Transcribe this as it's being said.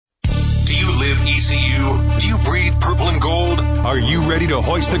live ECU? Do you breathe purple and gold? Are you ready to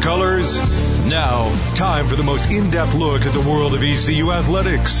hoist the colors? Now, time for the most in-depth look at the world of ECU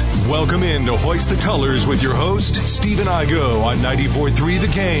athletics. Welcome in to Hoist the Colors with your host, Stephen Igo on 94.3 The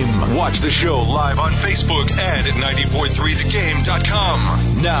Game. Watch the show live on Facebook and at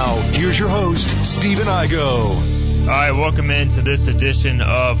 943thegame.com. Now, here's your host, Stephen Igo. All right, welcome into this edition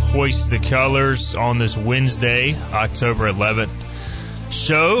of Hoist the Colors on this Wednesday, October 11th.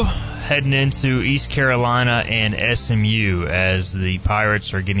 Show heading into East Carolina and SMU as the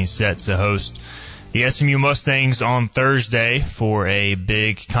Pirates are getting set to host the SMU Mustangs on Thursday for a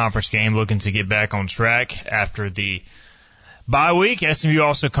big conference game, looking to get back on track after the bye week. SMU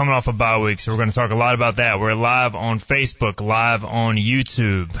also coming off a bye week, so we're going to talk a lot about that. We're live on Facebook, live on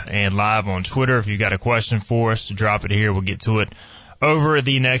YouTube, and live on Twitter. If you got a question for us, drop it here. We'll get to it over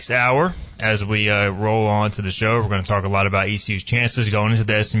the next hour as we roll on to the show. We're going to talk a lot about ECU's chances going into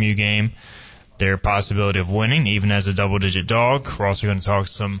the SMU game, their possibility of winning, even as a double-digit dog. We're also going to talk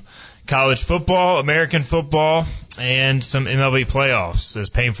some college football, American football, and some MLB playoffs,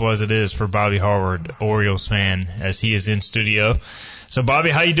 as painful as it is for Bobby Harvard, Orioles fan, as he is in studio. So, Bobby,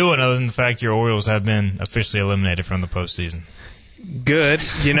 how you doing other than the fact your Orioles have been officially eliminated from the postseason? Good.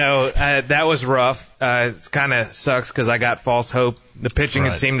 You know, that was rough. It kind of sucks because I got false hope. The pitching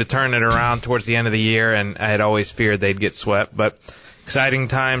had seemed to turn it around towards the end of the year, and I had always feared they'd get swept. But exciting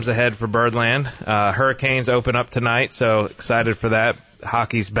times ahead for Birdland. Hurricanes open up tonight, so excited for that.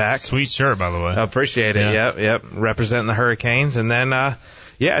 Hockey's back. Sweet shirt, by the way. I appreciate it. Yep. Representing the Hurricanes. And then,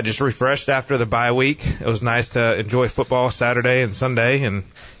 just refreshed after the bye week. It was nice to enjoy football Saturday and Sunday, and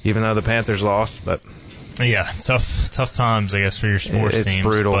even though the Panthers lost, but yeah, tough times, I guess, for your sports teams. It's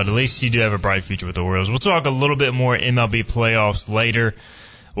brutal. But at least you do have a bright future with the Orioles. We'll talk a little bit more MLB playoffs later.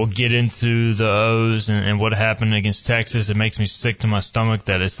 We'll get into the O's and what happened against Texas. It makes me sick to my stomach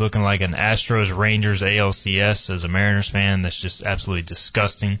that it's looking like an Astros-Rangers ALCS as a Mariners fan. That's just absolutely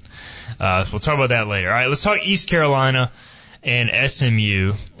disgusting. We'll talk about that later. All right, let's talk East Carolina and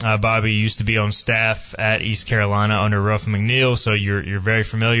SMU. Bobby used to be on staff at East Carolina under Ruff McNeil, so you're very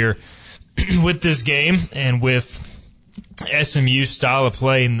familiar with this game and with SMU's style of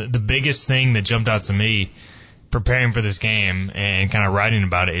play. And the biggest thing that jumped out to me preparing for this game and kind of writing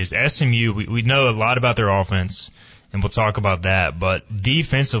about it is SMU. We know a lot about their offense, and we'll talk about that. But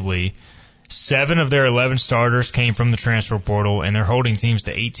defensively, 7 of their 11 starters came from the transfer portal, and they're holding teams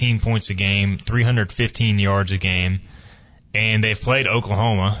to 18 points a game, 315 yards a game. And they've played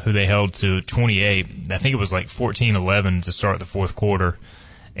Oklahoma, who they held to 28. I think it was like 14-11 to start the fourth quarter.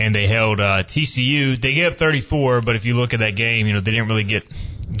 And they held TCU. They gave up 34, but if you look at that game, they didn't really get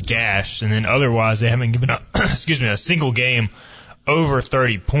gashed. And then otherwise, they haven't given up, a single game over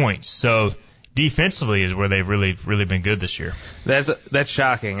 30 points. So defensively is where they've really, really been good this year. That's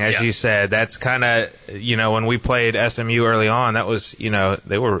shocking, as you said. That's kind of, when we played SMU early on, that was,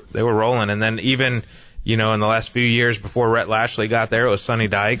 they were rolling. And then even, in the last few years before Rhett Lashley got there, it was Sonny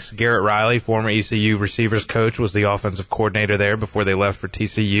Dykes. Garrett Riley, former ECU receivers coach, was the offensive coordinator there before they left for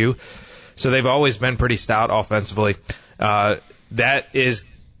TCU. So they've always been pretty stout offensively. That is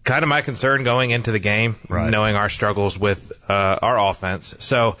kind of my concern going into the game, knowing our struggles with our offense.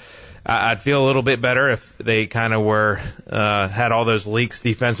 So I'd feel a little bit better if they kind of had all those leaks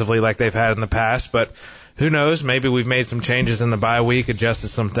defensively like they've had in the past. But who knows? Maybe we've made some changes in the bye week, adjusted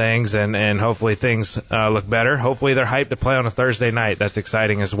some things, and hopefully things look better. Hopefully they're hyped to play on a Thursday night. That's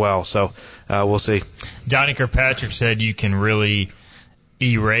exciting as well. So we'll see. Donnie Kirkpatrick said you can really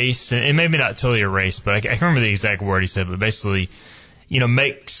erase, and maybe not totally erase, but I can't remember the exact word he said, but basically,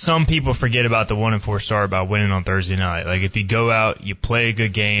 make some people forget about the 1-4 start by winning on Thursday night. Like if you go out, you play a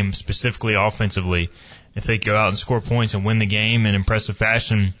good game, specifically offensively, if they go out and score points and win the game in impressive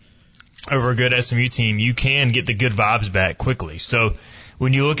fashion over a good SMU team, you can get the good vibes back quickly. So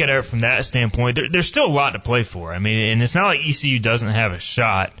when you look at it from that standpoint, there's still a lot to play for. I mean, and it's not like ECU doesn't have a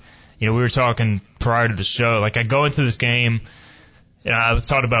shot. We were talking prior to the show. Like I go into this game, and I was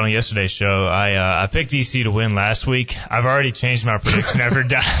talking about on yesterday's show. I picked ECU to win last week. I've already changed my prediction after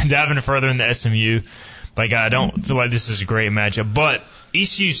diving further into SMU. Like I don't feel like this is a great matchup, but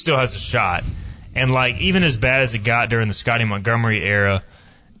ECU still has a shot. And like even as bad as it got during the Scotty Montgomery era,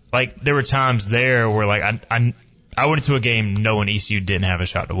 like there were times there where like I went into a game knowing ECU didn't have a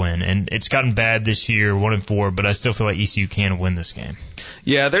shot to win, and it's gotten bad this year, 1-4, but I still feel like ECU can win this game.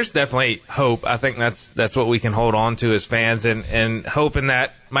 Yeah, there's definitely hope. I think that's what we can hold on to as fans, and hoping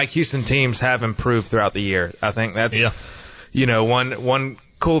that Mike Houston teams have improved throughout the year. I think that's one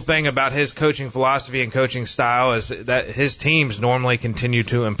cool thing about his coaching philosophy and coaching style is that his teams normally continue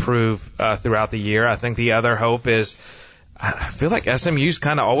to improve throughout the year. I think the other hope is I feel like SMU's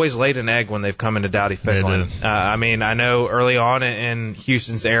kind of always laid an egg when they've come into Dowdy Ficklen. I mean, I know early on in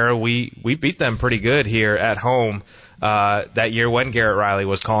Houston's era, we beat them pretty good here at home that year when Garrett Riley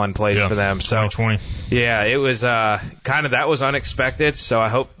was calling plays for them. So 2020. Yeah, it was kind of that was unexpected. So I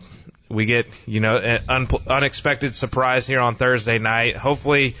hope we get an unexpected surprise here on Thursday night.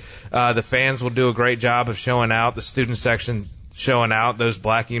 Hopefully the fans will do a great job of showing out. The student section showing out. Those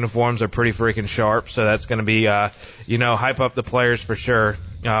black uniforms are pretty freaking sharp, so that's going to be, hype up the players for sure.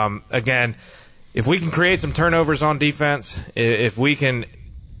 Again, if we can create some turnovers on defense, if we can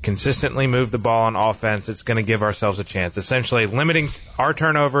consistently move the ball on offense, it's going to give ourselves a chance. Essentially, limiting our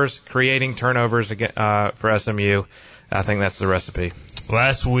turnovers, creating turnovers for SMU. I think that's the recipe.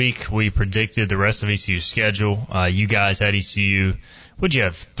 Last week, we predicted the rest of ECU's schedule. You guys had ECU. What'd you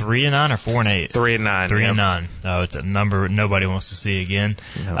have, 3-9 or 4-8? 3-9. 3-9. Oh, it's a number nobody wants to see again.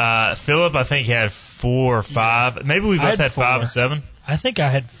 No. Philip, I think, had 4 or 5. Maybe we both had 5 and 7. I think I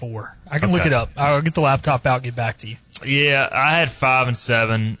had 4. I can look it up. I'll get the laptop out and get back to you. Yeah, I had 5 and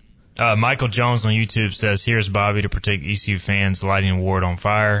 7. Michael Jones on YouTube says, here's Bobby to protect ECU fans lighting Ward on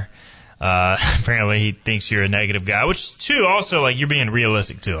fire. Apparently he thinks you're a negative guy, which too also, like, you're being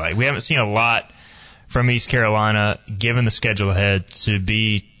realistic too. Like, we haven't seen a lot from East Carolina, given the schedule ahead, to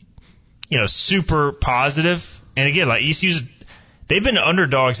be, super positive. And again, like, ECU's, they've been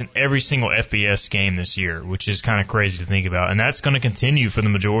underdogs in every single FBS game this year, which is kind of crazy to think about. And that's going to continue for the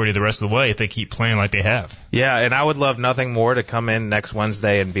majority of the rest of the way if they keep playing like they have. Yeah, and I would love nothing more to come in next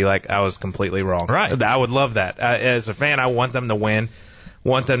Wednesday and be like, I was completely wrong. Right. I would love that. As a fan, I want them to win,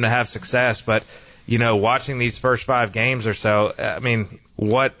 want them to have success, but watching these first 5 games or so, I mean,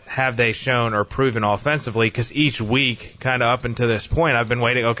 what have they shown or proven offensively? Because each week, kind of up until this point, I've been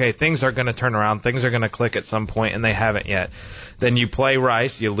waiting, okay, things are going to turn around, things are going to click at some point, and they haven't yet. Then you play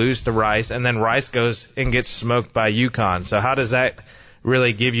Rice, you lose to Rice, and then Rice goes and gets smoked by UConn. So how does that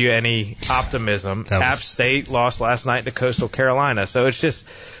really give you any optimism? App State lost last night to Coastal Carolina. So it's just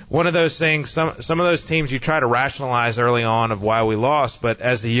one of those things. Some of those teams you try to rationalize early on of why we lost, but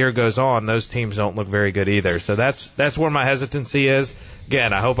as the year goes on, those teams don't look very good either. So that's where my hesitancy is.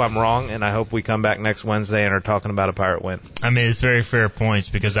 Again, I hope I'm wrong, and I hope we come back next Wednesday and are talking about a Pirate win. I mean, it's very fair points,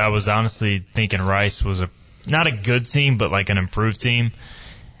 because I was honestly thinking Rice was not a good team, but like an improved team.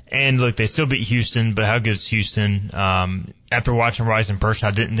 And look, they still beat Houston, but how good is Houston? After watching Rice in person,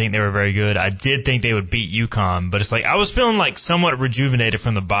 I didn't think they were very good. I did think they would beat UConn, but it's like I was feeling like somewhat rejuvenated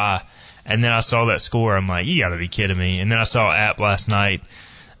from the bye, and then I saw that score. I'm like, you got to be kidding me. And then I saw App last night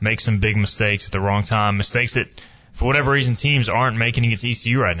make some big mistakes at the wrong time, mistakes that, for whatever reason, teams aren't making against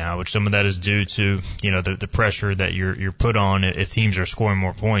ECU right now, which some of that is due to the pressure that you're put on if teams are scoring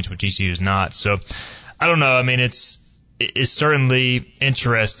more points, which ECU is not. So I don't know. I mean, it's certainly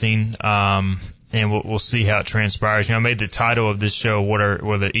interesting, and we'll see how it transpires. I made the title of this show, what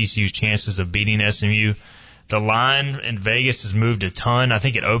are the ECU's chances of beating SMU? The line in Vegas has moved a ton. I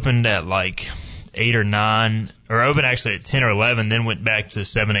think it opened at like 8 or 9, or opened actually at 10 or 11, then went back to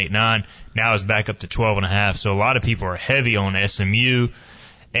 7, 8, 9. Now it's back up to 12.5. So a lot of people are heavy on SMU.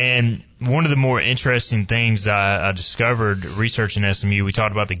 And one of the more interesting things I discovered researching SMU, we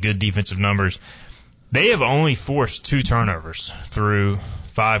talked about the good defensive numbers. They have only forced 2 turnovers through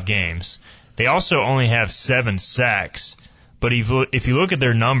 5 games. They also only have 7 sacks. But if you look at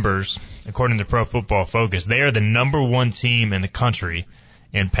their numbers, according to Pro Football Focus, they are the number 1 team in the country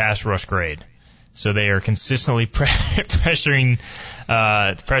in pass rush grade. So they are consistently pressuring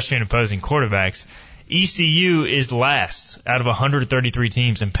opposing quarterbacks. ECU is last out of 133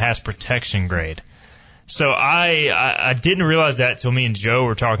 teams in pass protection grade. So I didn't realize that till me and Joe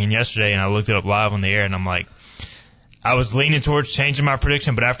were talking yesterday, and I looked it up live on the air, and I'm like, I was leaning towards changing my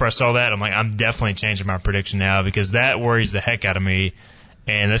prediction, but after I saw that, I'm like, I'm definitely changing my prediction now, because that worries the heck out of me,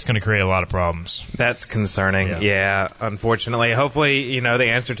 and that's going to create a lot of problems. That's concerning. Yeah, unfortunately. Hopefully, the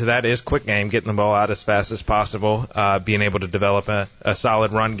answer to that is quick game, getting the ball out as fast as possible, being able to develop a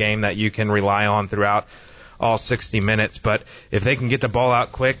solid run game that you can rely on throughout all 60 minutes. But if they can get the ball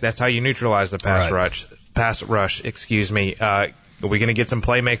out quick, that's how you neutralize the pass rush. Are we going to get some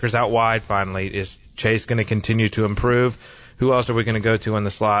playmakers out wide finally? Is Chase going to continue to improve? Who else are we going to go to in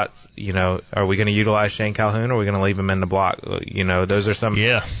the slot? Are we going to utilize Shane Calhoun, or are we going to leave him in the block? Those are some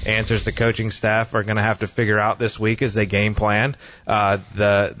answers the coaching staff are going to have to figure out this week as they game plan.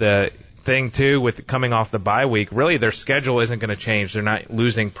 The thing, too, with coming off the bye week, really their schedule isn't going to change. They're not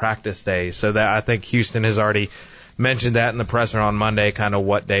losing practice days. So that I think Houston has already mentioned that in the presser on Monday, kind of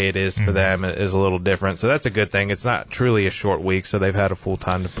what day it is for them is a little different. So that's a good thing. It's not truly a short week, so they've had a full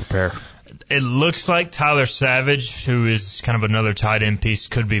time to prepare. it looks like Tyler Savage, who is kind of another tight end piece,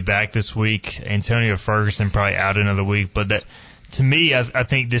 could be back this week. Antonio Ferguson probably out another week. But that, to me, I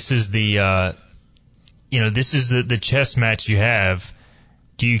think this is the chess match you have.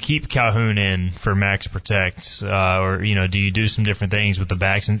 Do you keep Calhoun in for max protect, or do you do some different things with the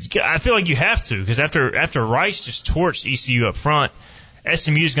backs? And I feel like you have to, because after Rice just torched ECU up front,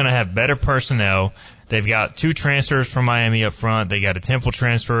 SMU is going to have better personnel. They've got 2 transfers from Miami up front. They got a Temple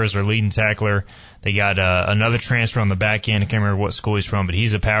transfer as their leading tackler. They got another transfer on the back end. I can't remember what school he's from, but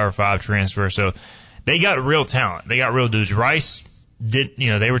he's a Power 5 transfer. So they got real talent. They got real dudes. Rice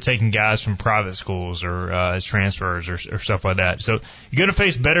they were taking guys from private schools or as transfers or stuff like that. So you're going to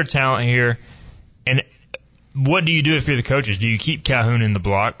face better talent here. And what do you do if you're the coaches? Do you keep Calhoun in the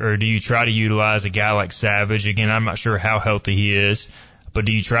block, or do you try to utilize a guy like Savage? Again, I'm not sure how healthy he is, but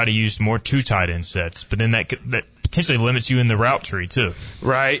do you try to use more 2 tight end sets? But then that potentially limits you in the route tree too.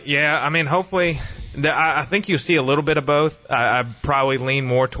 Right. Yeah. I mean, hopefully, I think you see a little bit of both. I probably lean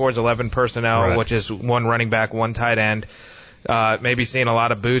more towards 11 personnel, right, which is 1 running back, 1 tight end. Maybe seeing a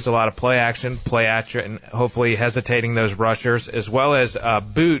lot of boots, a lot of play action, and hopefully hesitating those rushers, as well as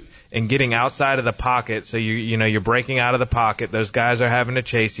boot and getting outside of the pocket. So you're breaking out of the pocket. Those guys are having to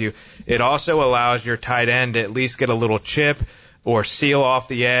chase you. It also allows your tight end to at least get a little chip or seal off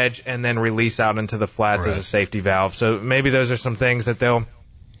the edge and then release out into the flats as a safety valve. So maybe those are some things that they'll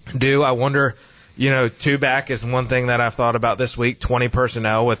do. I wonder. 2 back is one thing that I've thought about this week. 20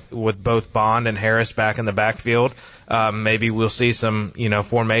 personnel with both Bond and Harris back in the backfield. Maybe we'll see some,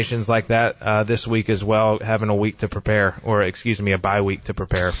 formations like that this week as well, having a week to prepare, a bye week to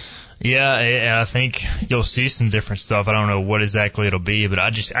prepare. Yeah, and I think you'll see some different stuff. I don't know what exactly it'll be, but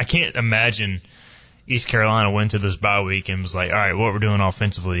I can't imagine East Carolina went to this bye week and was like, all right, what we're doing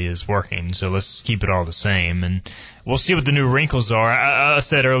offensively is working, so let's keep it all the same. And we'll see what the new wrinkles are. I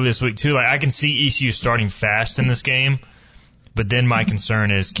said earlier this week, too, I can see ECU starting fast in this game, but then my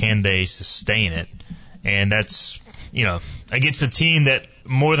concern is, can they sustain it? And that's, against a team that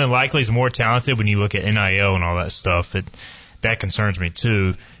more than likely is more talented when you look at NIL and all that stuff. That concerns me,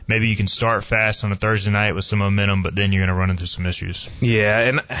 too. Maybe you can start fast on a Thursday night with some momentum, but then you're going to run into some issues.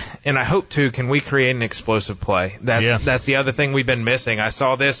 Yeah, and I hope, too, can we create an explosive play? That's the other thing we've been missing. I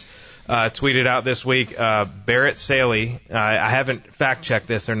saw this tweeted out this week. Barrett Saley, I haven't fact-checked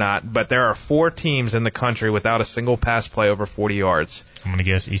this or not, but there are 4 teams in the country without a single pass play over 40 yards. I'm going to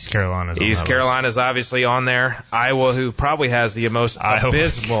guess East Carolina's on East Carolina's obviously on there. Iowa, who probably has the most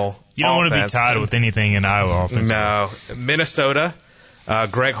abysmal You don't offense. want to be tied with anything in Iowa offensively. No. Minnesota.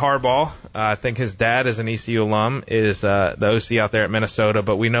 Greg Harbaugh, I think his dad is an ECU alum, is the OC out there at Minnesota,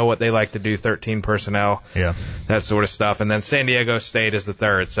 but we know what they like to do, 13 personnel, that sort of stuff. And then San Diego State is the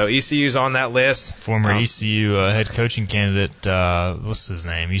 3rd. So ECU's on that list. Former ECU head coaching candidate, what's his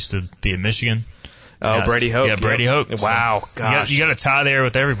name? Used to be at Michigan. Oh, Brady Hoke. Yeah, Brady Hoke. Wow, gosh. You got a tie there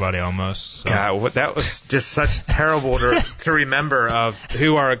with everybody almost. So. God, that was just such terrible to remember of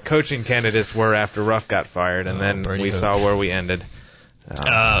who our coaching candidates were after Ruff got fired, and then Brady Hoke. Saw where we ended.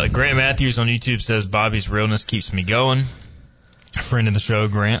 Grant Matthews on YouTube says, Bobby's realness keeps me going. A friend of the show,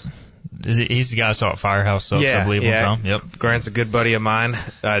 Grant. He's the guy I saw at Firehouse Subs, I believe, one time. Yep. Grant's a good buddy of mine.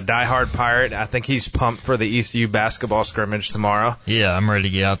 Diehard Pirate. I think he's pumped for the ECU basketball scrimmage tomorrow. Yeah, I'm ready to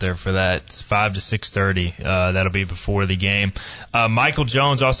get out there for that. It's 5 to 6:30. That'll be before the game. Michael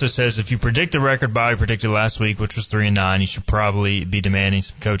Jones also says, if you predict the record Bobby predicted last week, which was 3-9, you should probably be demanding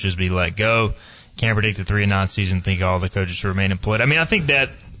some coaches be let go. Can't predict the 3-9 season. Think all the coaches should remain employed. I mean, I think that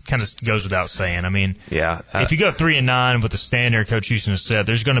kind of goes without saying. I mean, if you go 3-9 with the standard Coach Houston has set,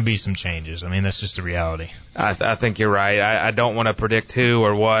 there's going to be some changes. I mean, that's just the reality. I think you're right. I don't want to predict who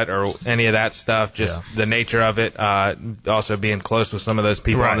or what or any of that stuff. Just the nature of it. Also being close with some of those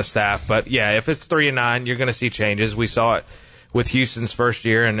people on the staff. But yeah, if it's 3-9, you're going to see changes. We saw it with Houston's first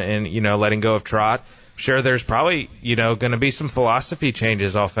year and letting go of Trott. Sure, there's probably, going to be some philosophy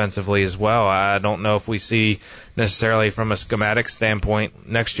changes offensively as well. I don't know if we see necessarily from a schematic standpoint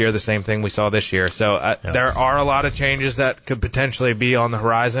next year the same thing we saw this year. So there are a lot of changes that could potentially be on the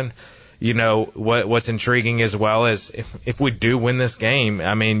horizon. What's intriguing as well is if we do win this game,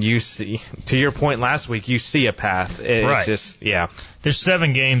 I mean, you see, to your point last week, you see a path. It's just, There's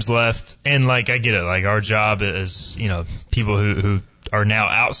 7 games left, and, I get it. Our job is, people who are now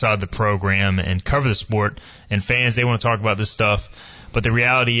outside the program and cover the sport, and fans, they want to talk about this stuff. But the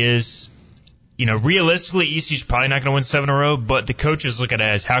reality is, realistically, ECU's probably not going to win 7 in a row, but the coaches look at it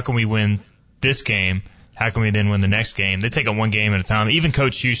as, how can we win this game? How can we then win the next game? They take it one game at a time. Even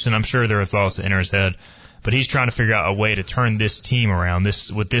Coach Houston, I'm sure there are thoughts that enter his head. but he's trying to figure out a way to turn this team around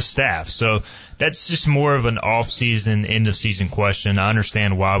with this staff. So that's just more of an off-season, end-of-season question. I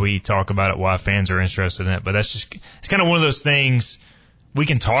understand why we talk about it, why fans are interested in it, but it's kind of one of those things. We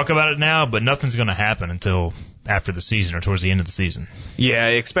can talk about it now, but nothing's going to happen until after the season or towards the end of the season. Yeah,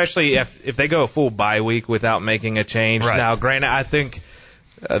 especially if they go a full bye week without making a change. Right. Now, granted, I think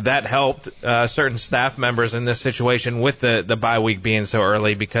that helped certain staff members in this situation with the bye week being so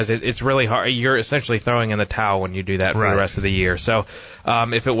early, because it's really hard. You're essentially throwing in the towel when you do that for the rest of the year. So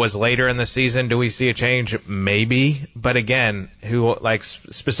if it was later in the season, do we see a change? Maybe. But again,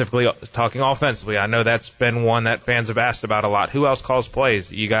 specifically talking offensively, I know that's been one that fans have asked about a lot. Who else calls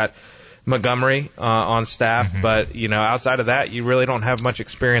plays? You got Montgomery on staff, but outside of that, you really don't have much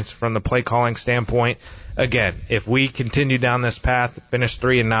experience from the play calling standpoint. Again, if we continue down this path, finish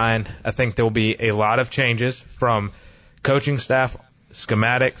 3-9, I think there will be a lot of changes from coaching staff,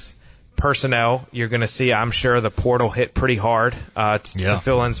 schematics, personnel. You're going to see, I'm sure, the portal hit pretty hard to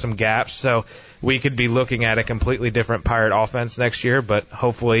fill in some gaps. So we could be looking at a completely different Pirate offense next year, but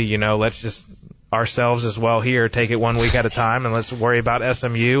hopefully, let's just ourselves as well here take it 1 week at a time, and let's worry about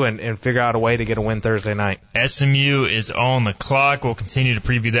SMU and figure out a way to get a win Thursday night. SMU is on the clock. We'll continue to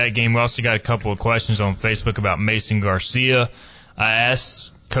preview that game. We also got a couple of questions on Facebook about Mason Garcia. I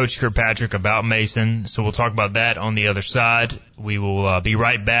asked Coach Kirkpatrick about Mason, so we'll talk about that on the other side. We will be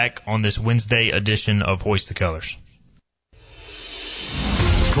right back on this Wednesday edition of Hoist the Colors.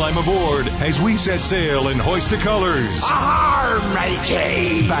 Climb aboard as we set sail and hoist the colors. Arr,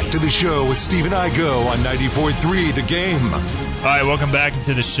 matey! Back to the show with Stephen Igo on 94.3 The Game. All right, welcome back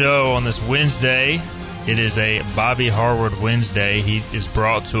to the show on this Wednesday. It is a Bobby Harward Wednesday. He is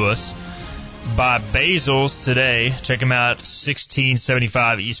brought to us by Basil's today. Check him out,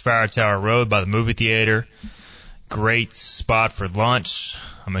 1675 East Fire Tower Road by the movie theater. Great spot for lunch.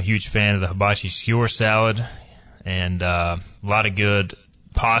 I'm a huge fan of the hibachi skewer salad, and a lot of good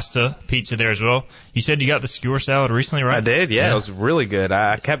pizza there as well. You said you got the skewer salad recently, right? I did, yeah. It was really good.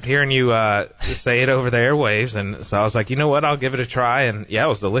 I kept hearing you say it over the airwaves, and so I was like, you know what, I'll give it a try, and yeah, it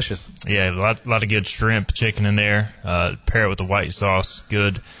was delicious. Yeah, a lot of good shrimp, chicken in there. Pair it with the white sauce,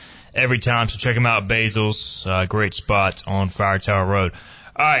 good every time. So check them out, Basil's. Great spot on Fire Tower Road.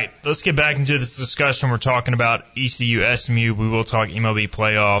 All right, let's get back into this discussion. We're talking about ECU, SMU. We will talk MLB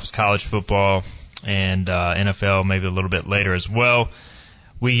playoffs, college football, and NFL maybe a little bit later as well.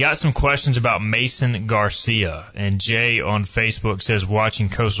 We got some questions about Mason Garcia, and Jay on Facebook says watching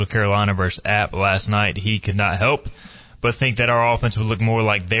Coastal Carolina versus App last night, he could not help but think that our offense would look more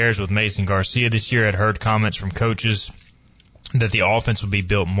like theirs with Mason Garcia this year. I'd heard comments from coaches that the offense would be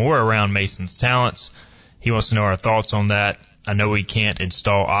built more around Mason's talents. He wants to know our thoughts on that. I know we can't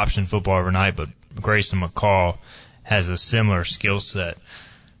install option football overnight, but Grayson McCall has a similar skill set.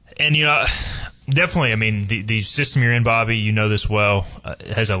 And, definitely, I mean, the system you're in, Bobby, you know this well,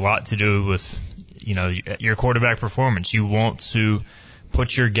 has a lot to do with, your quarterback performance. You want to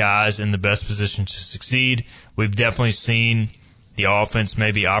put your guys in the best position to succeed. We've definitely seen the offense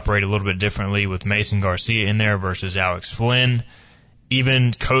maybe operate a little bit differently with Mason Garcia in there versus Alex Flynn.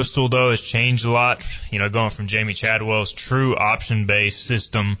 Even Coastal, though, has changed a lot, going from Jamie Chadwell's true option-based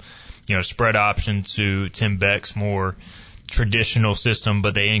system, spread option, to Tim Beck's more traditional system,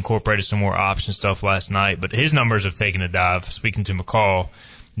 but they incorporated some more option stuff last night. But his numbers have taken a dive, speaking to McCall,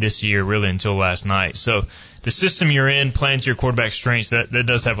 this year, really until last night. So the system you're in, playing to your quarterback strengths, that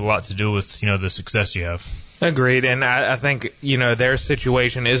does have a lot to do with, the success you have. Agreed. And I think, their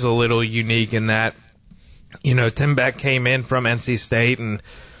situation is a little unique in that, Tim Beck came in from NC State, and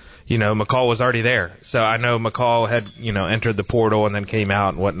McCall was already there. So I know McCall had, entered the portal and then came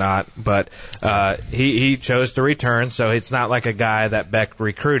out and whatnot, but he chose to return, so it's not like a guy that Beck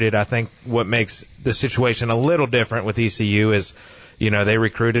recruited. I think what makes the situation a little different with ECU is, they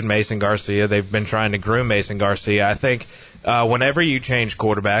recruited Mason Garcia. They've been trying to groom Mason Garcia. I think whenever you change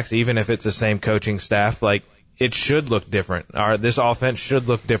quarterbacks, even if it's the same coaching staff, it should look different. This offense should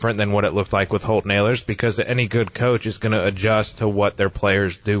look different than what it looked like with Holt Nailers, because any good coach is going to adjust to what their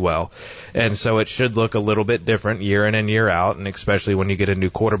players do well. And so it should look a little bit different year in and year out, and especially when you get a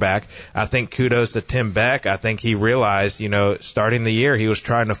new quarterback. I think kudos to Tim Beck. I think he realized, starting the year, he was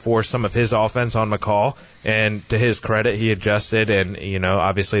trying to force some of his offense on McCall, and to his credit, he adjusted, and,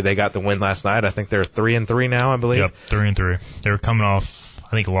 obviously they got the win last night. I think they're 3-3 now, I believe. Yep, 3-3. They were coming off, I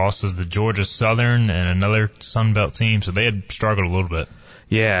think, losses to Georgia Southern and another Sun Belt team, so they had struggled a little bit.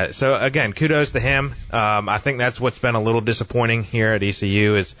 Yeah, so again, kudos to him. I think that's what's been a little disappointing here at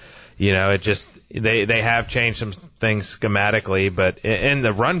ECU is, it just they have changed some things schematically, but in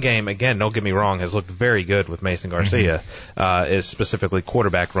the run game, again, don't get me wrong, has looked very good with Mason Garcia. Is specifically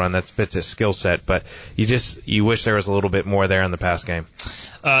quarterback run that fits his skill set, but you wish there was a little bit more there in the pass game.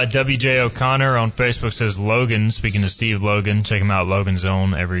 WJ O'Connor on Facebook says Logan, speaking to Steve Logan, check him out, Logan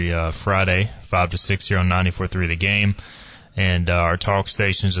Zone, every Friday, 5 to 6 here on 94.3 The Game, and our talk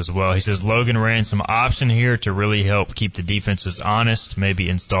stations as well. He says Logan ran some option here to really help keep the defenses honest, maybe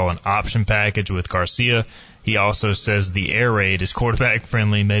install an option package with Garcia. He also says the air raid is quarterback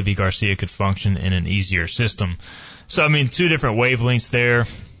friendly. Maybe Garcia could function in an easier system. So, I mean, two different wavelengths there.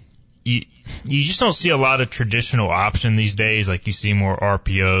 You just don't see a lot of traditional option these days. Like, you see more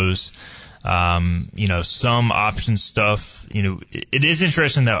RPOs, some option stuff. It is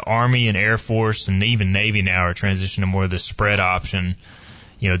interesting that Army and Air Force and even Navy now are transitioning to more of the spread option.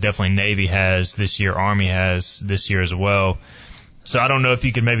 Definitely Navy has this year, Army has this year as well. So I don't know if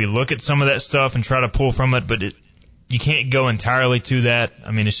you could maybe look at some of that stuff and try to pull from it, but you can't go entirely to that.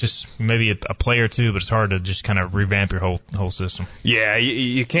 I mean, it's just maybe a play or two, but it's hard to just kind of revamp your whole system. Yeah,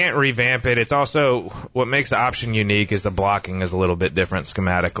 you can't revamp it. It's also what makes the option unique is the blocking is a little bit different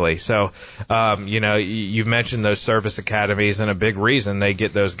schematically. So, you've mentioned those service academies, and a big reason they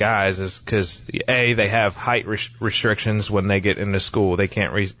get those guys is because, they have height restrictions when they get into school. They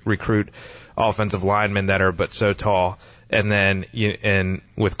can't recruit offensive linemen that are but so tall. And then, and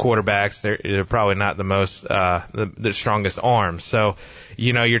with quarterbacks, they're probably not the most, the strongest arms. So,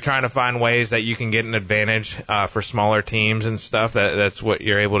 you're trying to find ways that you can get an advantage, for smaller teams and stuff. That's what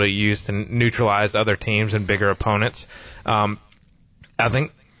you're able to use to neutralize other teams and bigger opponents. I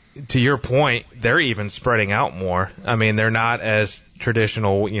think, to your point, they're even spreading out more. I mean, they're not as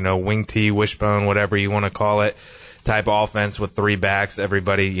traditional, wing tee, wishbone, whatever you want to call it, type offense with three backs,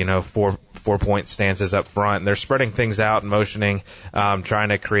 everybody, 4-point stances up front. They're spreading things out and motioning, trying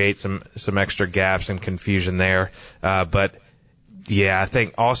to create some extra gaps and confusion there. But yeah, I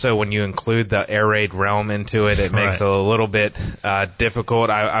think also when you include the air raid realm into it, it makes it a little bit difficult.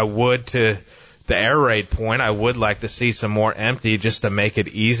 I would, to the air raid point, I would like to see some more empty just to make it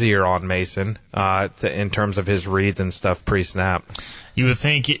easier on Mason in terms of his reads and stuff pre-snap. You would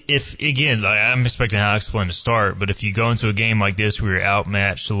think if, again, I'm expecting Alex Flynn to start, but if you go into a game like this where you're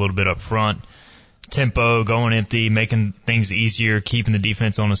outmatched a little bit up front, tempo, going empty, making things easier, keeping the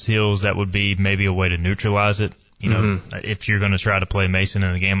defense on his heels, that would be maybe a way to neutralize it. If you're going to try to play Mason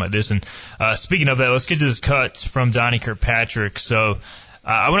in a game like this. And speaking of that, let's get to this cut from Donnie Kirkpatrick. So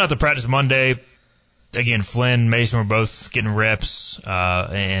I went out to practice Monday. Again, Flynn, Mason were both getting reps,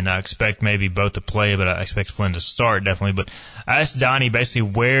 and I expect maybe both to play, but I expect Flynn to start definitely. But I asked Donnie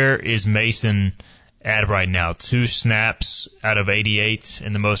basically, where is Mason at right now? 2 snaps out of 88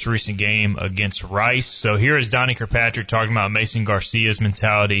 in the most recent game against Rice. So here is Donnie Kirkpatrick talking about Mason Garcia's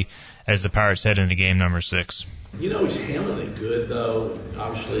mentality as the Pirates head into game number 6. He's handling it good, though.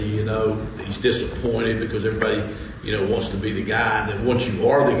 Obviously, he's disappointed because everybody, wants to be the guy. And then once you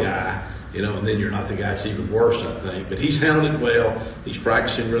are the guy, and then you're not the guy, it's even worse, I think. But he's handled it well. He's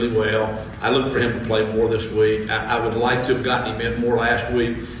practicing really well. I look for him to play more this week. I would like to have gotten him in more last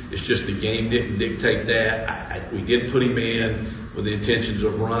week. It's just the game didn't dictate that. We did put him in with the intentions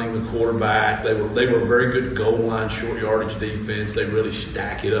of running the quarterback. They were a very good goal line, short yardage defense. They really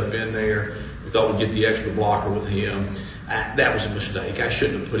stack it up in there. We thought we'd get the extra blocker with him. That was a mistake. I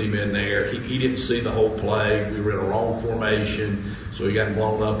shouldn't have put him in there. He didn't see the whole play. We were in a wrong formation, so he got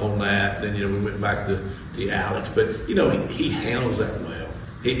blown up on that. Then, we went back to Alex. But, he handles that well.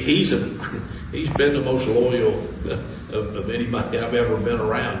 He's been the most loyal of anybody I've ever been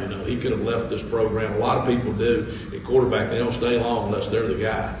around. He could have left this program. A lot of people do. At quarterback, they don't stay long unless they're the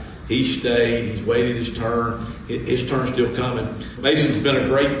guy. He stayed. He's waited his turn. His turn's still coming. Mason's been a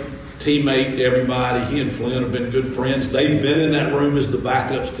great teammate to everybody. He and Flynn have been good friends. They've been in that room as the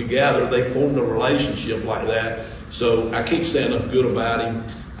backups together. They formed a relationship like that. So I can't say enough good about him.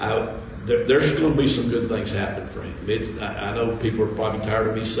 There's going to be some good things happen for him. I know people are probably tired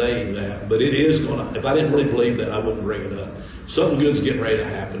of me saying that, but it is going to. If I didn't really believe that, I wouldn't bring it up. Something good's getting ready to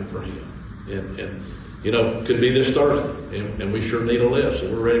happen for him. And could be this Thursday. And we sure need a lift,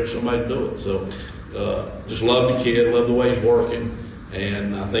 so we're ready for somebody to do it. So just love the kid, love the way he's working.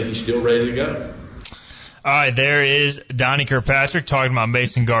 And I think he's still ready to go. All right, there is Donnie Kirkpatrick talking about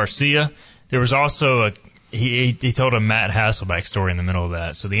Mason Garcia. There was also he told a Matt Hasselbeck story in the middle of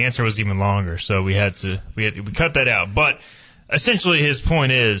that, so the answer was even longer. So we cut that out. But essentially, his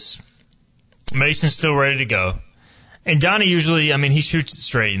point is Mason's still ready to go, and Donnie usually, he shoots it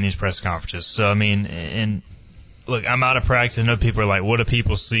straight in these press conferences. So and look, I'm out of practice. I know people are like, what do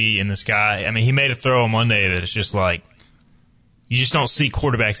people see in this guy? He made a throw on Monday that it's just like, you just don't see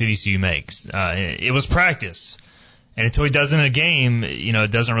quarterbacks at ECU makes. It was practice. And until he does it in a game, it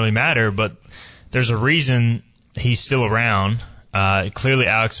doesn't really matter, but there's a reason he's still around. Clearly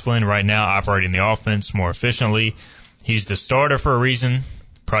Alex Flynn right now operating the offense more efficiently. He's the starter for a reason,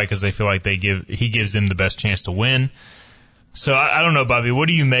 probably because they feel like he gives them the best chance to win. So I don't know, Bobby, what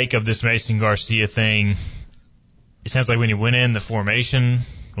do you make of this Mason Garcia thing? It sounds like when he went in, the formation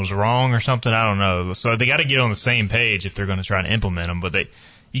was wrong or something. I don't know. So they got to get on the same page if they're going to try to implement him. But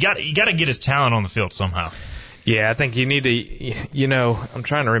you got to get his talent on the field somehow. Yeah, I think you need to, I'm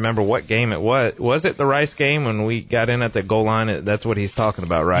trying to remember what game it was. Was it the Rice game when we got in at the goal line? That's what he's talking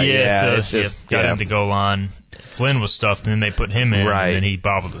about, right? Yeah, got in at the goal line. Flynn was stuffed, and then they put him in, right, and then he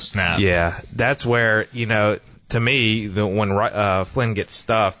bobbled the snap. Yeah, that's where, to me, when Flynn gets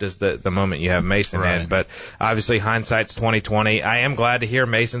stuffed is the moment you have Mason in. But obviously, hindsight's 20/20. I am glad to hear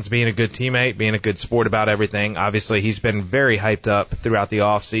Mason's being a good teammate, being a good sport about everything. Obviously, he's been very hyped up throughout the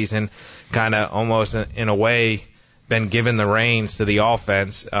off season, kind of almost in a way been given the reins to the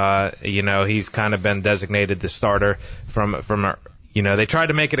offense. He's kind of been designated the starter from they tried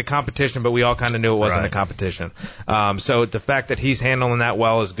to make it a competition, but we all kind of knew it wasn't a competition. So the fact that he's handling that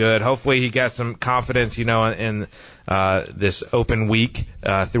well is good. Hopefully he got some confidence, in this open week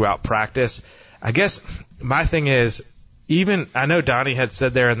throughout practice. I guess my thing is, I know Donnie had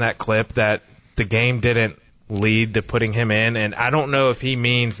said there in that clip that the game didn't lead to putting him in, and I don't know if he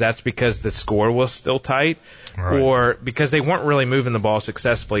means that's because the score was still tight or because they weren't really moving the ball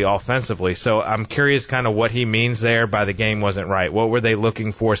successfully offensively. So I'm curious kind of what he means there by the game wasn't right. What were they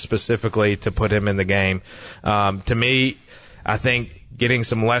looking for specifically to put him in the game? To me, I think getting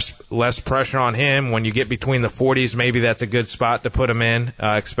some less pressure on him when you get between the 40s, maybe that's a good spot to put him in,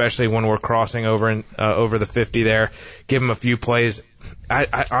 especially when we're crossing over the 50 there. Give him a few plays.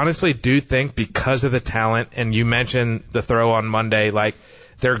 I honestly do think because of the talent, and you mentioned the throw on Monday, like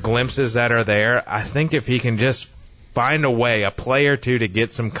there are glimpses that are there. I think if he can just find a way, a play or two to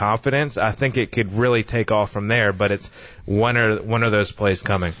get some confidence, I think it could really take off from there. But it's when are those plays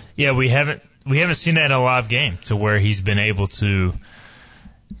coming? Yeah, we haven't seen that in a live game to where he's been able to,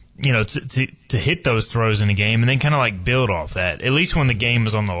 to hit those throws in a game and then kind of like build off that. At least when the game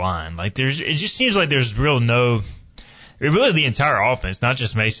is on the line, like it just seems like there's really the entire offense, not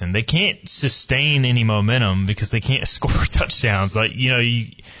just Mason. They can't sustain any momentum because they can't score touchdowns. Like,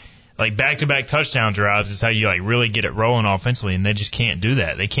 like back-to-back touchdown drives is how you like really get it rolling offensively, and they just can't do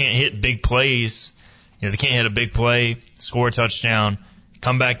that. They can't hit big plays. They can't hit a big play, score a touchdown,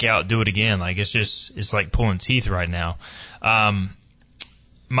 come back out, do it again. Like it's like pulling teeth right now.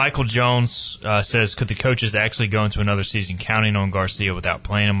 Michael Jones says, could the coaches actually go into another season counting on Garcia without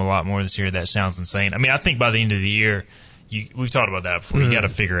playing him a lot more this year? That sounds insane. I mean, I think by the end of the year, we've talked about that before. You got to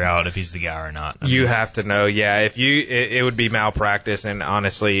figure out if he's the guy or not. You have to know, yeah. It would be malpractice, and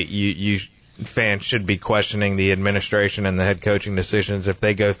honestly, you fans should be questioning the administration and the head coaching decisions if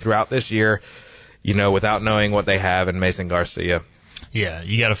they go throughout this year, without knowing what they have in Mason Garcia. Yeah,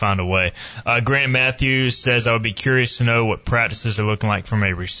 you got to find a way. Grant Matthews says, I would be curious to know what practices are looking like from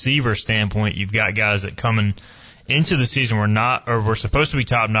a receiver standpoint. You've got guys that coming into the season we're supposed to be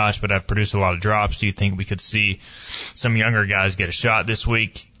top notch, but have produced a lot of drops. Do you think we could see some younger guys get a shot this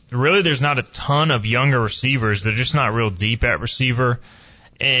week? Really, there's not a ton of younger receivers. They're just not real deep at receiver.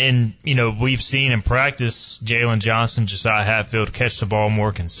 And, we've seen in practice Jalen Johnson, Josiah Hatfield catch the ball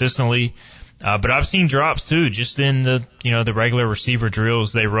more consistently. But I've seen drops too, just in the regular receiver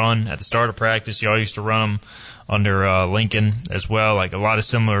drills they run at the start of practice. Y'all used to run them under Lincoln as well, like a lot of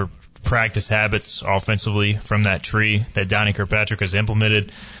similar practice habits offensively from that tree that Donnie Kirkpatrick has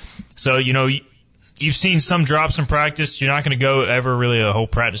implemented. So, you've seen some drops in practice. You're not going to go ever really a whole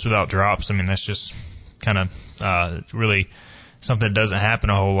practice without drops. I mean, that's just kind of really something that doesn't happen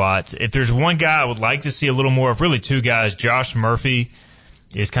a whole lot. If there's one guy I would like to see a little more of, really two guys, Josh Murphy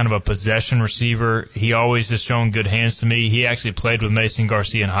is kind of a possession receiver. He always has shown good hands to me. He actually played with Mason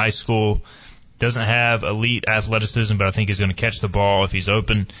Garcia in high school. Doesn't have elite athleticism, but I think he's going to catch the ball if he's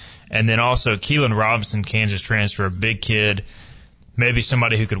open. And then also Keelan Robinson, Kansas transfer, big kid, maybe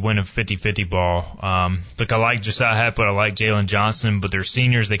somebody who could win a 50-50 ball. Look, I like Josiah Hatfield, I like Jalen Johnson, but they're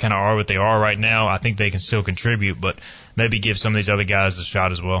seniors. They kind of are what they are right now. I think they can still contribute, but maybe give some of these other guys a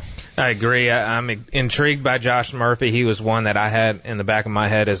shot as well. I agree. I'm intrigued by Josh Murphy. He was one that I had in the back of my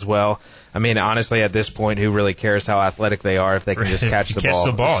head as well. I mean, honestly, at this point, who really cares how athletic they are if they can just catch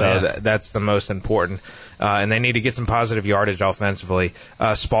the ball? So that's the most important. And they need to get some positive yardage offensively.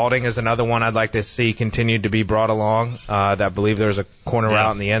 Spalding is another one I'd like to see continued to be brought along. I believe there was a corner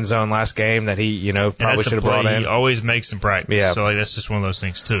route in the end zone last game that he, probably should have brought in. He always makes in practice. Yeah. So that's just one of those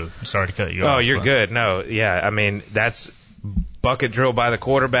things too. Sorry to cut you off. Oh, you're good. No, yeah. I mean, that's bucket drill by the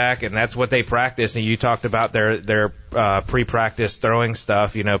quarterback, and that's what they practice. And you talked about their pre-practice throwing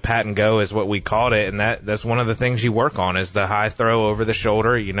stuff. You know, pat and go is what we called it, and that's one of the things you work on is the high throw over the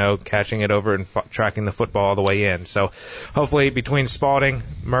shoulder, you know, catching it over and tracking the football all the way in. So hopefully between Spalding,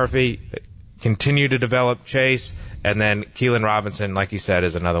 Murphy, continue to develop Chase, and then Keelan Robinson, like you said,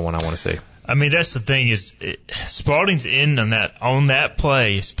 is another one I want to see. I mean, that's the thing is Spalding's in on that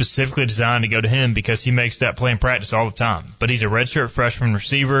play specifically designed to go to him because he makes that play in practice all the time. But he's a redshirt freshman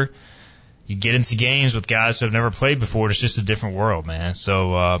receiver. You get into games with guys who have never played before. It's just a different world, man.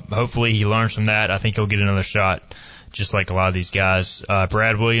 So hopefully he learns from that. I think he'll get another shot, just like a lot of these guys.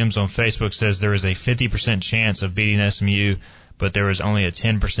 Brad Williams on Facebook says there is a 50% chance of beating SMU, but there is only a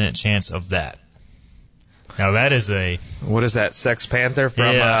 10% chance of that. Now that is what is that, Sex Panther from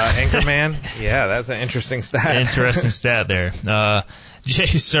Anchorman? Yeah, that's an interesting stat. Interesting stat there. Jay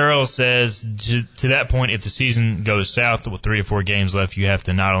Searle says to that point, if the season goes south with 3 to 4 games left, you have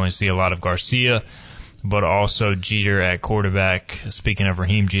to not only see a lot of Garcia, but also Jeter at quarterback. Speaking of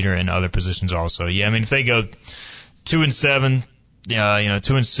Raheem Jeter and other positions also. Yeah, I mean if they go 2-7,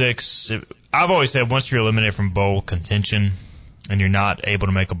 2-6, I've always said once you're eliminated from bowl contention and you're not able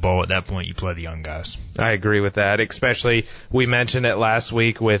to make a bowl, at that point you play the young guys. I agree with that, especially we mentioned it last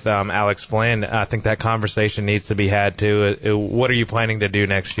week with Alex Flynn. I think that conversation needs to be had too. What are you planning to do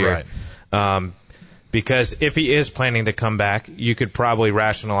next year? Right. Because if he is planning to come back, you could probably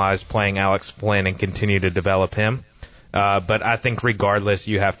rationalize playing Alex Flynn and continue to develop him. But I think regardless,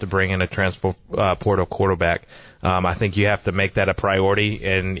 you have to bring in a transfer portal quarterback. I think you have to make that a priority,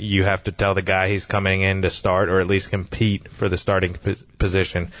 and you have to tell the guy he's coming in to start or at least compete for the starting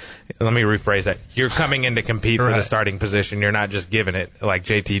position. Let me rephrase that. You're coming in to compete for the starting position. You're not just giving it like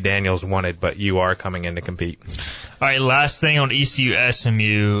JT Daniels wanted, but you are coming in to compete. All right, last thing on ECU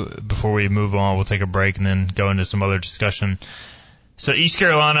SMU before we move on. We'll take a break and then go into some other discussion. So East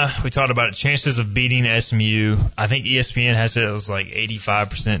Carolina, we talked about it, chances of beating SMU. I think ESPN has it as like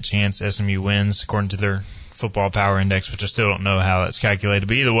 85% chance SMU wins according to their football power index, which I still don't know how that's calculated.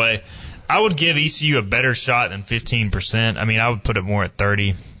 But either way, I would give ECU a better shot than 15%. I mean, I would put it more at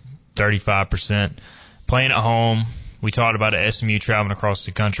 30, 35%. Playing at home, we talked about it, SMU traveling across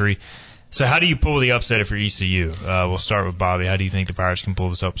the country. So how do you pull the upset if you're ECU? We'll start with Bobby. How do you think the Pirates can pull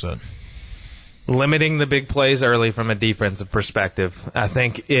this upset? Limiting the big plays early from a defensive perspective. I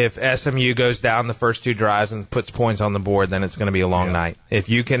think if SMU goes down the first 2 drives and puts points on the board, then it's going to be a long night. If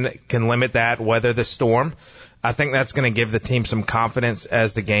you can limit that, weather the storm, I think that's going to give the team some confidence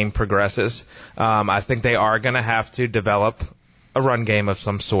as the game progresses. I think they are going to have to develop a run game of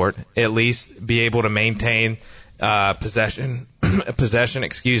some sort, at least be able to maintain possession,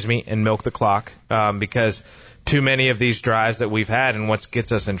 and milk the clock, because too many of these drives that we've had, and what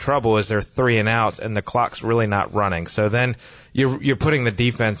gets us in trouble is they're 3 and outs, and the clock's really not running. So then you're putting the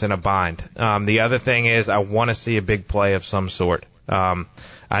defense in a bind. The other thing is I want to see a big play of some sort.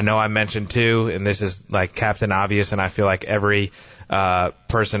 I know I mentioned too, and this is like Captain Obvious, and I feel like every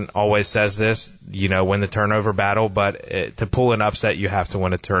person always says this, win the turnover battle, but to pull an upset, you have to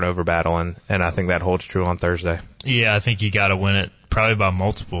win a turnover battle, and I think that holds true on Thursday. Yeah, I think you got to win it probably by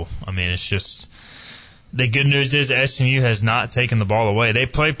multiple. I mean, it's just the good news is SMU has not taken the ball away. They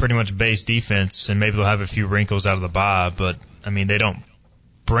play pretty much base defense, and maybe they'll have a few wrinkles out of the bye, but, I mean, they don't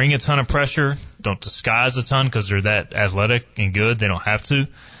bring a ton of pressure, don't disguise a ton because they're that athletic and good. They don't have to.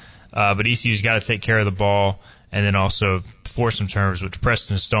 But ECU's got to take care of the ball and then also force some turnovers, which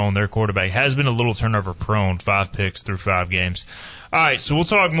Preston Stone, their quarterback, has been a little turnover prone, 5 picks through 5 games. All right, so we'll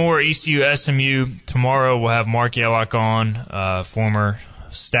talk more ECU SMU tomorrow. We'll have Mark Yellock on, former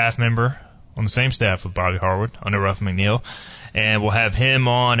staff member on the same staff with Bobby Harwood under Ruff McNeil. And we'll have him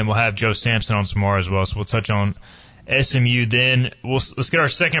on, and we'll have Joe Sampson on tomorrow as well. So we'll touch on SMU then. Let's get our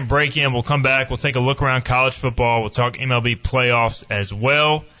second break in. We'll come back. We'll take a look around college football. We'll talk MLB playoffs as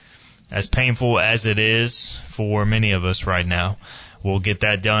well, as painful as it is for many of us right now. We'll get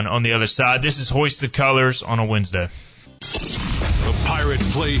that done on the other side. This is Hoist the Colors on a Wednesday. The Pirates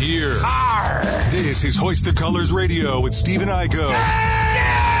play here. Arr! This is Hoist the Colors Radio with Stephen Igo.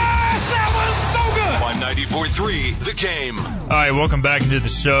 Yes! That was so good! On 94.3, The Game. All right, welcome back into the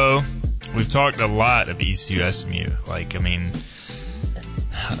show. We've talked a lot of ECU SMU.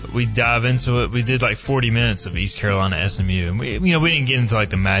 We dive into it. We did like 40 minutes of East Carolina SMU. And we didn't get into like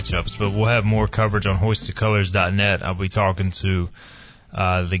the matchups, but we'll have more coverage on hoistthecolors.net. I'll be talking to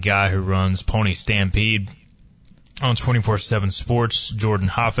the guy who runs Pony Stampede on 24/7 Sports, Jordan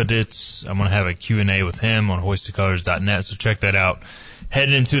Hoffeditz. I'm going to have a Q&A with him on hoistthecolors.net, so check that out.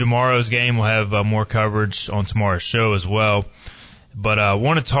 Heading into tomorrow's game, we'll have more coverage on tomorrow's show as well. But I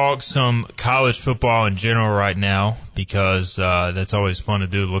want to talk some college football in general right now because that's always fun to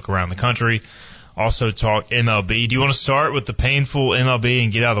do, look around the country. Also talk MLB. Do you want to start with the painful MLB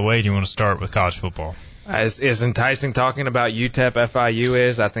and get out of the way, or do you want to start with college football? As enticing talking about UTEP FIU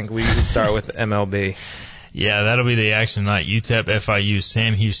is, I think we should start with MLB. Yeah, that'll be the action tonight. UTEP FIU,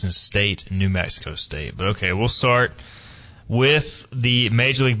 Sam Houston State, New Mexico State. But okay, we'll start with the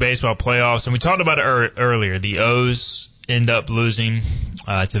Major League Baseball playoffs. And we talked about it earlier. The O's end up losing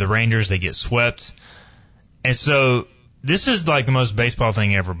to the Rangers. They get swept. And so this is like the most baseball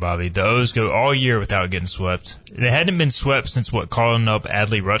thing ever, Bobby. The O's go all year without getting swept. They hadn't been swept since, calling up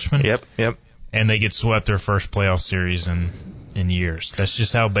Adley Rutschman? Yep. And they get swept their first playoff series in years. That's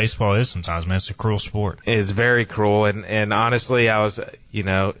just how baseball is sometimes, man. It's a cruel sport. It's very cruel. And honestly, I was,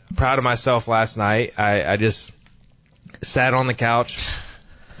 proud of myself last night. I just sat on the couch,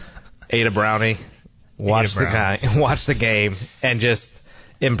 ate a brownie, watched the game, and just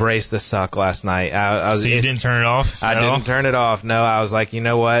embraced the suck last night. So you didn't turn it off? I didn't turn it off. No, I was like, you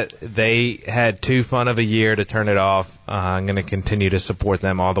know what? They had too fun of a year to turn it off. I'm going to continue to support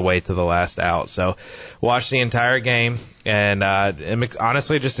them all the way to the last out. So watched the entire game, and I'm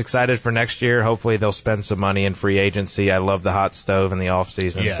honestly just excited for next year. Hopefully they'll spend some money in free agency. I love the hot stove in the off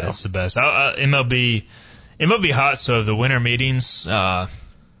season. Yeah, that's the best. MLB hot stove, the winter meetings,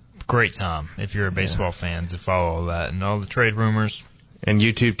 great time if you're a baseball fan to follow all that and all the trade rumors. And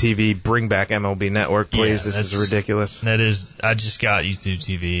YouTube TV, bring back MLB Network, please. This is ridiculous. I just got YouTube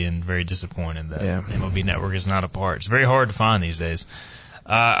TV and very disappointed that MLB Network is not a part. It's very hard to find these days.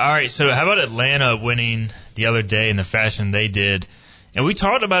 All right, so how about Atlanta winning the other day in the fashion they did? And we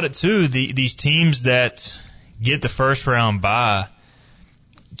talked about it too. These teams that get the first round bye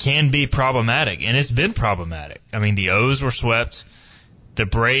can be problematic, and it's been problematic. I mean, the O's were swept. The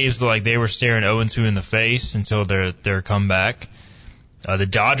Braves, like they were staring 0-2 in the face until their comeback. The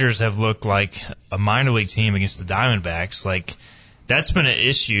Dodgers have looked like a minor league team against the Diamondbacks. Like, that's been an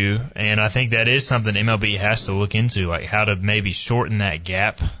issue, and I think that is something MLB has to look into, like how to maybe shorten that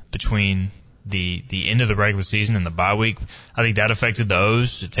gap between the end of the regular season and the bye week. I think that affected the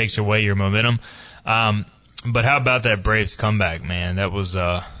O's. It takes away your momentum. But how about that Braves comeback, man? That was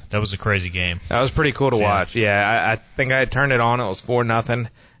a crazy game. That was pretty cool to watch. Yeah, I think I had turned it on. It was 4-0.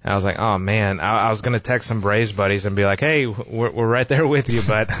 I was like, oh, man, I was going to text some Braves buddies and be like, hey, we're right there with you.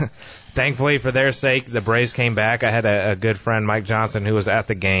 But thankfully, for their sake, the Braves came back. I had a good friend, Mike Johnson, who was at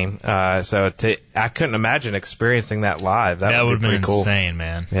the game. I couldn't imagine experiencing that live. That would be pretty cool. Insane,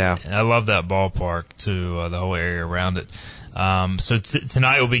 man. Yeah. And I love that ballpark, too, the whole area around it. So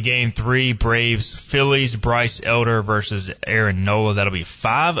tonight will be Game 3, Braves, Phillies, Bryce Elder versus Aaron Nola. That'll be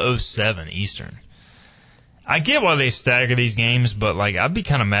 5:07 Eastern. I get why they stagger these games, but like I'd be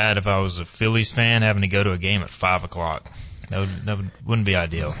kind of mad if I was a Phillies fan having to go to a game at 5 o'clock. That wouldn't be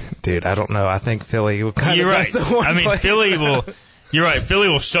ideal. Dude, I don't know. I think Philly will kind of. You're right. I mean, Philly will. You're right. Philly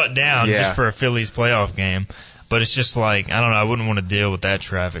will shut down just for a Phillies playoff game, but it's just like I don't know. I wouldn't want to deal with that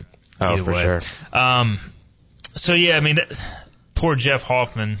traffic. Oh, for sure. So yeah, I mean, poor Jeff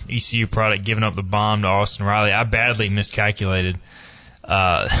Hoffman, ECU product, giving up the bomb to Austin Riley. I badly miscalculated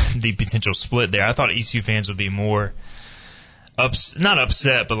the potential split there. I thought ECU fans would be more not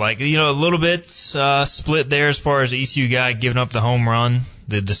upset, but like, a little bit split there as far as the ECU guy giving up the home run,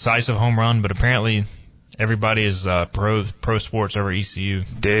 the decisive home run, but apparently everybody is pro sports over ECU.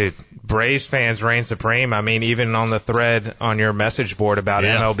 Dude, Braves fans reign supreme. I mean, even on the thread on your message board about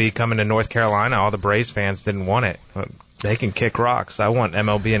MLB coming to North Carolina, all the Braves fans didn't want it. They can kick rocks. I want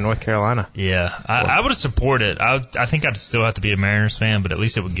MLB in North Carolina. Yeah, I would have supported it. I think I'd still have to be a Mariners fan, but at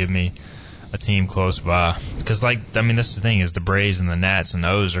least it would give me a team close by. Because, that's the thing is the Braves and the Nats and the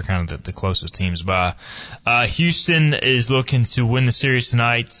O's are kind of the closest teams by. Houston is looking to win the series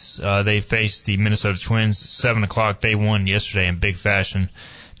tonight. They face the Minnesota Twins 7 o'clock. They won yesterday in big fashion,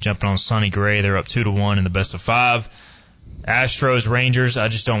 jumping on Sonny Gray. They're up 2-1 in the best of 5. Astros, Rangers, I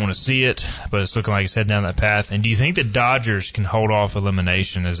just don't want to see it, but it's looking like it's heading down that path. And do you think the Dodgers can hold off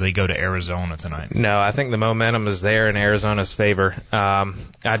elimination as they go to Arizona tonight? No, I think the momentum is there in Arizona's favor.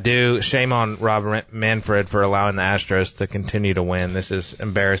 I do. Shame on Rob Manfred for allowing the Astros to continue to win. This is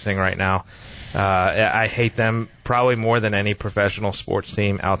embarrassing right now. I hate them probably more than any professional sports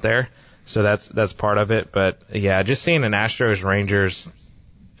team out there. So that's part of it. But yeah, just seeing an Astros Rangers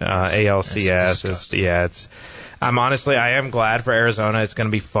ALCS I am glad for Arizona. It's going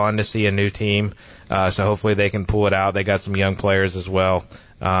to be fun to see a new team. So hopefully they can pull it out. They got some young players as well.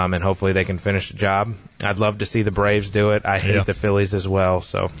 And hopefully they can finish the job. I'd love to see the Braves do it. I hate the Phillies as well.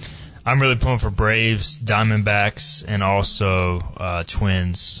 So I'm really pulling for Braves, Diamondbacks, and also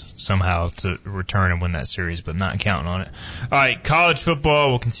Twins somehow to return and win that series, but not counting on it. All right, college football.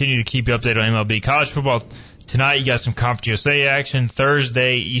 We'll continue to keep you updated on MLB. College football tonight, you got some Conference USA action.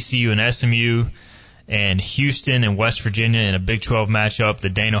 Thursday, ECU and SMU, and Houston and West Virginia in a Big 12 matchup, the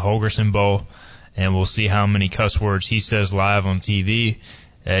Dana Holgerson Bowl, and we'll see how many cuss words he says live on TV.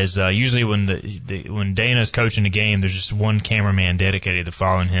 As usually when Dana's coaching a game, there's just one cameraman dedicated to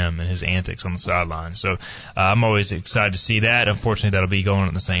following him and his antics on the sideline. So I'm always excited to see that. Unfortunately, that'll be going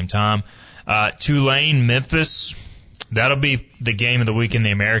at the same time. Tulane, Memphis. That'll be the game of the week in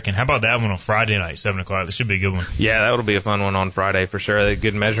the American. How about that one on Friday night, 7 o'clock? That should be a good one. Yeah, that'll be a fun one on Friday for sure. A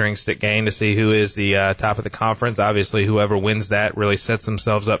good measuring stick game to see who is the top of the conference. Obviously, whoever wins that really sets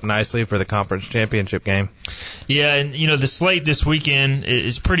themselves up nicely for the conference championship game. Yeah, and the slate this weekend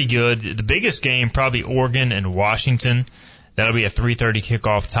is pretty good. The biggest game, probably Oregon and Washington. That'll be a 3:30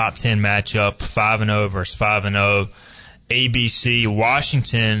 kickoff, top 10 matchup, 5-0 versus 5-0. ABC,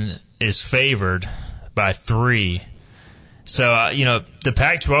 Washington is favored by 3. So, the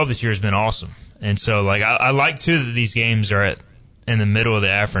Pac-12 this year has been awesome. And so, I like, too, that these games are in the middle of the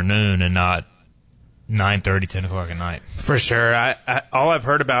afternoon and not 9:30, 10 o'clock at night. For sure. All I've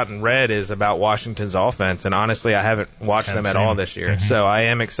heard about and read is about Washington's offense, and honestly, I haven't watched them at all this year. Mm-hmm. So I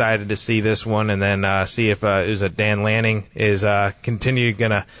am excited to see this one and then see if Dan Lanning is continue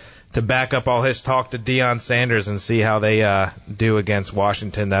to back up all his talk to Deion Sanders and see how they do against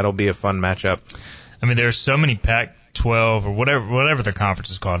Washington. That'll be a fun matchup. I mean, there's so many Pac-12 or whatever the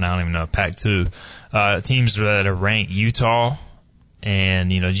conference is called now. I don't even know. Pac-2 teams that are ranked. Utah, and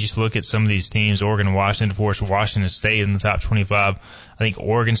just look at some of these teams. Oregon and Washington. Of course, Washington State in the top 25. I think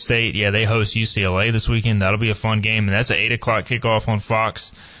Oregon State. Yeah, they host UCLA this weekend. That'll be a fun game, and that's an 8 o'clock kickoff on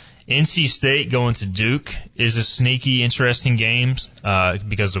Fox. NC State going to Duke is a sneaky, interesting game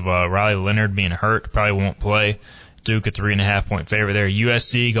because of Riley Leonard being hurt. Probably won't play. Duke a 3.5-point favorite there.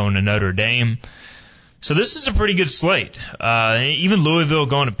 USC going to Notre Dame. So this is a pretty good slate. Even Louisville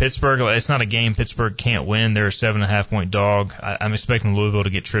going to Pittsburgh. It's not a game Pittsburgh can't win. They're a 7.5-point dog. I'm expecting Louisville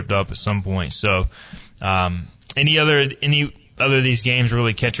to get tripped up at some point. So, any other of these games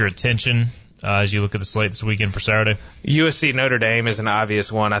really catch your attention as you look at the slate this weekend for Saturday? USC Notre Dame is an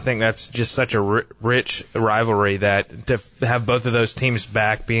obvious one. I think that's just such a rich rivalry that to have both of those teams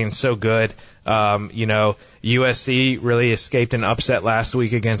back being so good. USC really escaped an upset last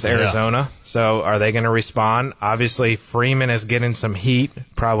week against Arizona. Yeah. So are they going to respond? Obviously, Freeman is getting some heat,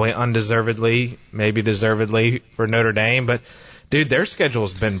 probably undeservedly, maybe deservedly for Notre Dame. But, dude, their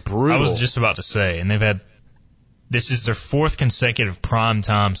schedule's been brutal. I was just about to say, and this is their 4th consecutive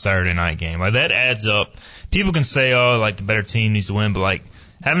primetime Saturday night game. That adds up. People can say, the better team needs to win, but,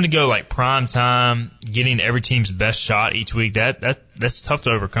 having to go, prime time, getting every team's best shot each week, that's tough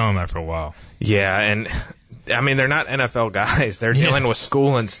to overcome after a while. Yeah, and, I mean, they're not NFL guys. They're dealing with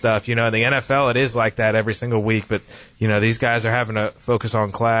school and stuff. The NFL, it is like that every single week, but, these guys are having to focus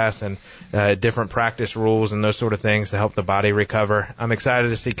on class and different practice rules and those sort of things to help the body recover. I'm excited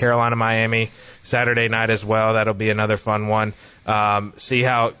to see Carolina-Miami Saturday night as well. That'll be another fun one. See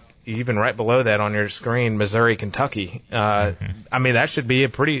how, even right below that on your screen, Missouri-Kentucky. I mean, that should be a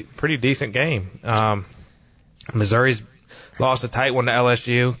pretty decent game. Missouri's lost a tight one to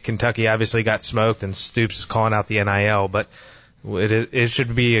LSU. Kentucky obviously got smoked, and Stoops is calling out the NIL, but it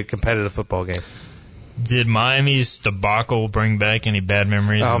should be a competitive football game. Did Miami's debacle bring back any bad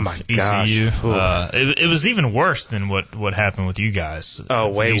memories of ECU? It was even worse than what happened with you guys. Oh,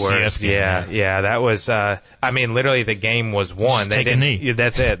 way worse. Yeah. That was, literally the game was won. Just take a knee.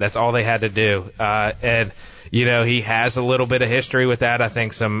 That's it. That's all they had to do. And he has a little bit of history with that. I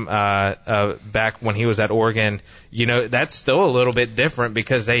think some back when he was at Oregon, that's still a little bit different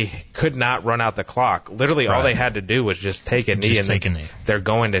because they could not run out the clock. Literally, all they had to do was just take a knee, they're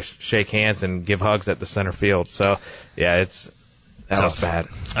going to shake hands and give hugs at the center field. So, yeah, that was bad.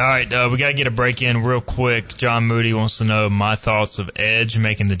 All right, we got to get a break in real quick. John Moody wants to know my thoughts of Edge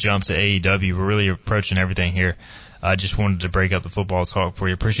making the jump to AEW. We're really approaching everything here. I just wanted to break up the football talk for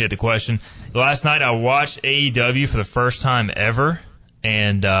you. Appreciate the question. Last night I watched AEW for the first time ever,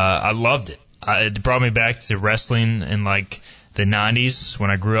 and I loved it. It brought me back to wrestling in the 90s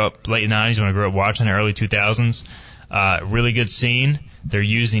when I grew up, late 90s when I grew up watching the early 2000s. Really good scene. They're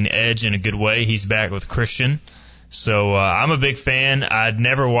using Edge in a good way. He's back with Christian. So I'm a big fan. I'd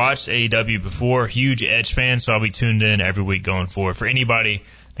never watched AEW before. Huge Edge fan, so I'll be tuned in every week going forward. For anybody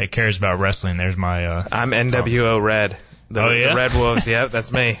that cares about wrestling, there's my I'm NWO Red. The Red Wolves. Yeah,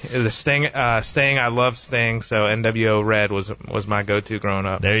 that's me. The Sting. I love Sting. So NWO Red was my go-to growing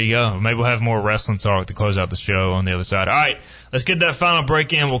up. There you go. Maybe we'll have more wrestling talk to close out the show on the other side. All right, let's get that final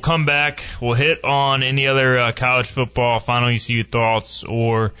break in. We'll come back. We'll hit on any other college football, final ECU thoughts,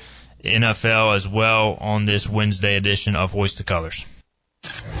 or NFL as well on this Wednesday edition of Hoist the Colors.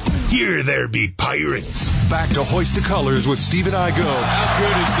 Here there be pirates. Back to Hoist the Colors with Stephen Igo. How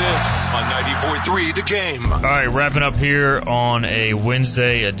good is this? On 94.3 The Game. All right, wrapping up here on a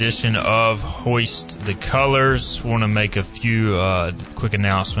Wednesday edition of Hoist the Colors. Want to make a few quick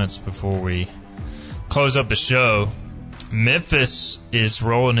announcements before we close up the show. Memphis is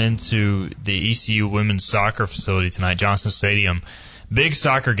rolling into the ECU women's soccer facility tonight, Johnson Stadium. Big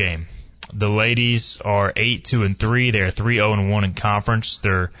soccer game. The ladies are 8-2-3. They're 3-0-1 in conference.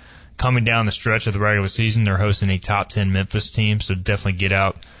 They're coming down the stretch of the regular season. They're hosting a top 10 Memphis team, so definitely get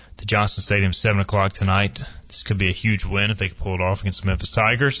out to Johnson Stadium 7 o'clock tonight. This could be a huge win if they can pull it off against the Memphis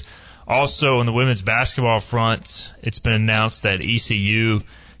Tigers. Also, on the women's basketball front, it's been announced that ECU,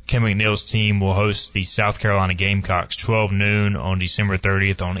 Kim McNeil's team, will host the South Carolina Gamecocks 12 noon on December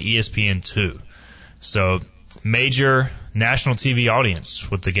 30th on ESPN2. So, major national TV audience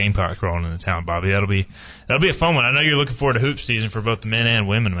with the Gamecocks rolling in the town, Bobby. That'll be a fun one. I know you're looking forward to hoop season for both the men and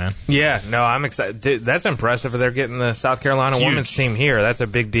women, man. Yeah, no, I'm excited. Dude, that's impressive. They're getting the South Carolina women's team here. That's a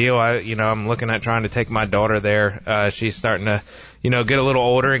big deal. I'm looking at trying to take my daughter there. She's starting to, get a little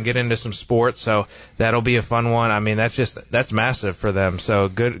older and get into some sports, so that'll be a fun one. I mean, that's massive for them. So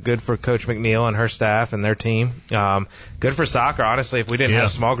good for Coach McNeil and her staff and their team. Good for soccer. Honestly, if we didn't have a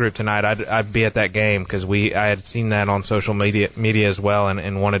small group tonight, I'd be at that game because I had seen that on social media as well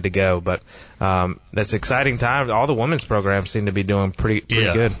and wanted to go. But that's exciting time. All the women's programs seem to be doing pretty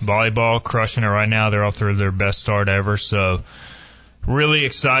good. Volleyball crushing it right now. They're off to their best start ever. So really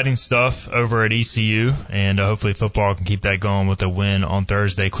exciting stuff over at ECU, and hopefully football can keep that going with a win on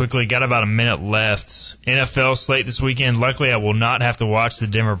Thursday. Quickly, got about a minute left. NFL slate this weekend. Luckily, I will not have to watch the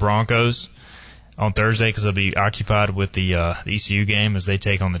Denver Broncos on Thursday because I'll be occupied with the ECU game as they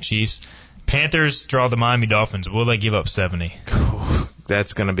take on the Chiefs. Panthers draw the Miami Dolphins. Will they give up 70?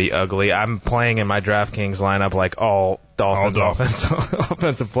 That's going to be ugly. I'm playing in my DraftKings lineup like all Dolphins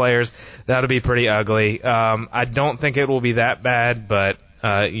offensive players. That'll be pretty ugly. I don't think it will be that bad, but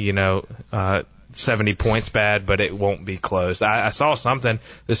 70 points bad, but it won't be close. I saw something.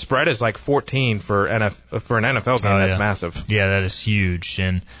 The spread is like 14 for an NFL game. That's massive. Yeah, that is huge.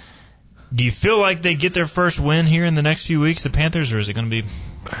 And do you feel like they get their first win here in the next few weeks, the Panthers, or is it going to be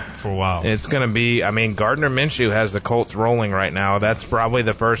for a while? It's going to be, Gardner Minshew has the Colts rolling right now. That's probably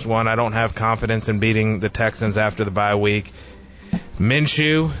the first one. I don't have confidence in beating the Texans after the bye week.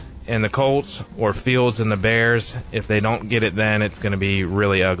 Minshew and the Colts or Fields and the Bears, if they don't get it then, it's going to be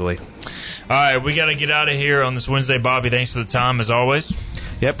really ugly. All right, we got to get out of here on this Wednesday. Bobby, thanks for the time as always.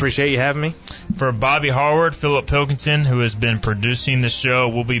 Yep, appreciate you having me. For Bobby Harward, Philip Pilkington, who has been producing the show,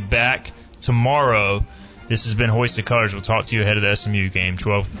 we'll be back tomorrow. This has been Hoist the Colors. We'll talk to you ahead of the SMU game,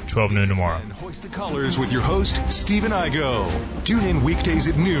 12 noon tomorrow. Hoist the Colors with your host, Stephen Igo. Tune in weekdays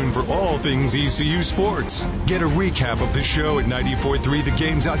at noon for all things ECU sports. Get a recap of the show at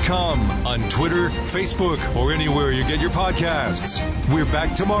 943thegame.com, on Twitter, Facebook, or anywhere you get your podcasts. We're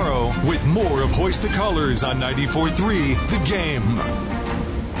back tomorrow with more of Hoist the Colors on 94.3 The Game.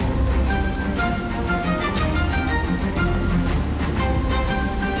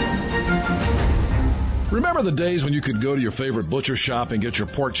 Remember the days when you could go to your favorite butcher shop and get your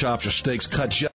pork chops or steaks cut just